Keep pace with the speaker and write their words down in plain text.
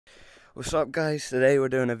What's up guys, today we're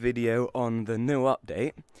doing a video on the new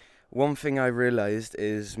update. One thing I realised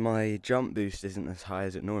is my jump boost isn't as high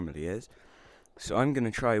as it normally is. So I'm going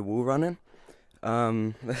to try wall running.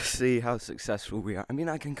 Let's see how successful we are. I mean,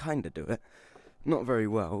 I can kind of do it. Not very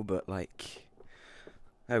well, but like,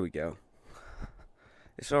 there we go.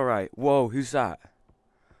 It's alright. Whoa, who's that?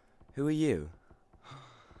 Who are you?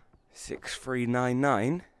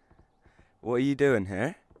 6399? What are you doing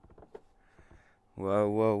here? Whoa,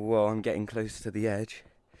 whoa, whoa, I'm getting close to the edge.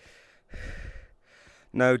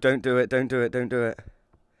 No, don't do it, don't do it, don't do it.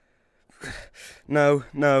 No,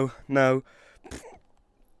 no, no.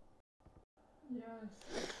 Yes.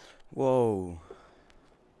 Whoa.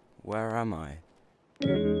 Where am I?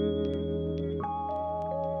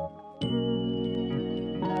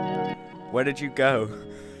 Where did you go?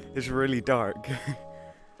 It's really dark.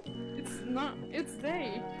 It's not, it's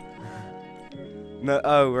day. No,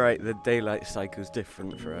 oh right, the daylight cycle's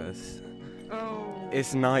different for us. Oh.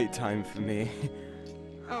 It's nighttime for me.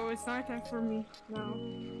 Oh, it's nighttime for me now.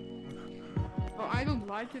 Oh, I don't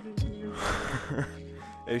like it in here.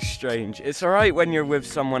 It's strange. It's alright when you're with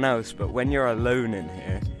someone else, but when you're alone in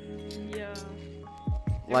here, Yeah.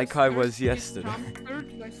 like I was yesterday.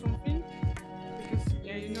 Hampered by something. Because,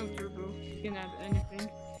 yeah, you know Turbo. You can add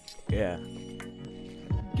anything. Yeah.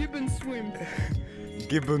 Gibbon swim.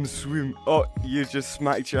 Gibbon swim. Oh, you just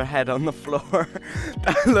smacked your head on the floor.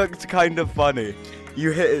 That looked kind of funny.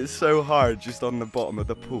 You hit it so hard just on the bottom of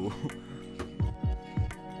the pool.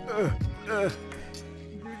 Do this.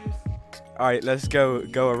 Alright, let's go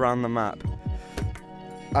around the map.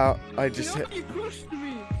 I just hit. You crushed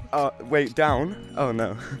me. Wait, down? Oh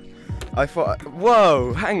no. I thought.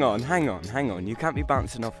 Whoa! Hang on, hang on, hang on. You can't be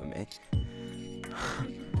bouncing off of me.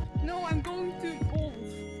 No, I'm going to balls.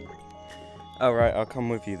 Alright, I'll come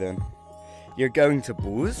with you then. You're going to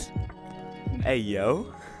balls? Hey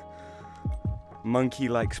yo. Monkey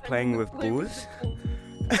likes playing with balls.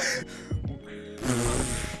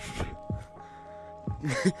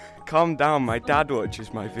 Calm down, my dad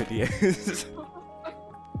watches my videos.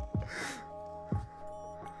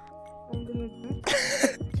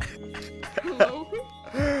 Hello?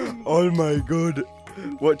 Oh my god.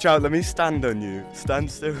 Watch out, let me stand on you.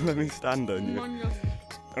 Stand still, let me stand on you. Among Us.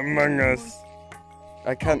 Among Us.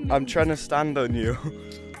 I can't, I'm trying to stand on you.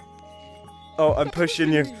 Oh, I'm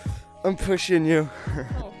pushing you. I'm pushing you.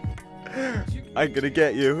 Oh. I'm gonna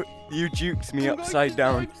get you. You juked me I'm going upside to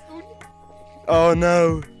down. die soon. Oh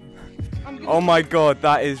no. I'm gonna Oh my god,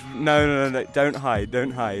 that is, no, don't hide, don't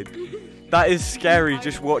hide. That is scary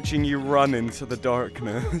just watching you run into the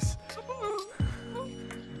darkness.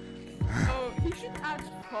 Oh, he should add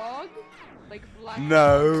fog, like black.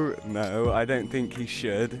 No, I don't think he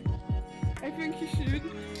should. I think he should.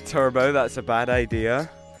 Turbo, that's a bad idea.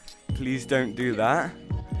 Please don't do that.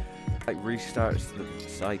 Like restarts the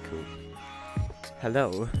cycle.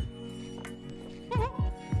 Hello?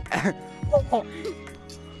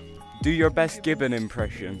 Do your best Gibbon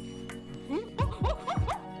impression.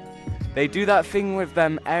 They do that thing with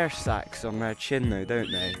them air sacs on their chin though,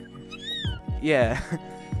 don't they? Yeah.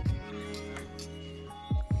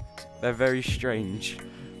 They're very strange.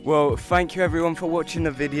 Well, thank you everyone for watching the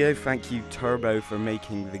video. Thank you Turbo for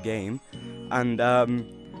making the game. And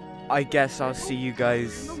I guess I'll see you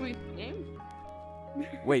guys. No, wait, game?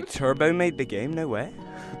 Wait, Turbo made the game? No way.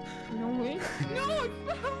 No way. No,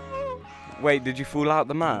 no! Wait, did you fall out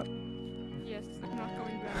the map? Yes, I'm not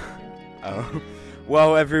going back. Oh.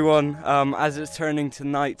 Well, everyone, as it's turning to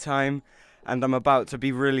night time and I'm about to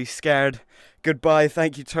be really scared, goodbye.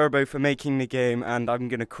 Thank you, Turbo, for making the game, and I'm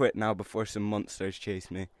gonna quit now before some monsters chase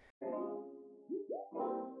me.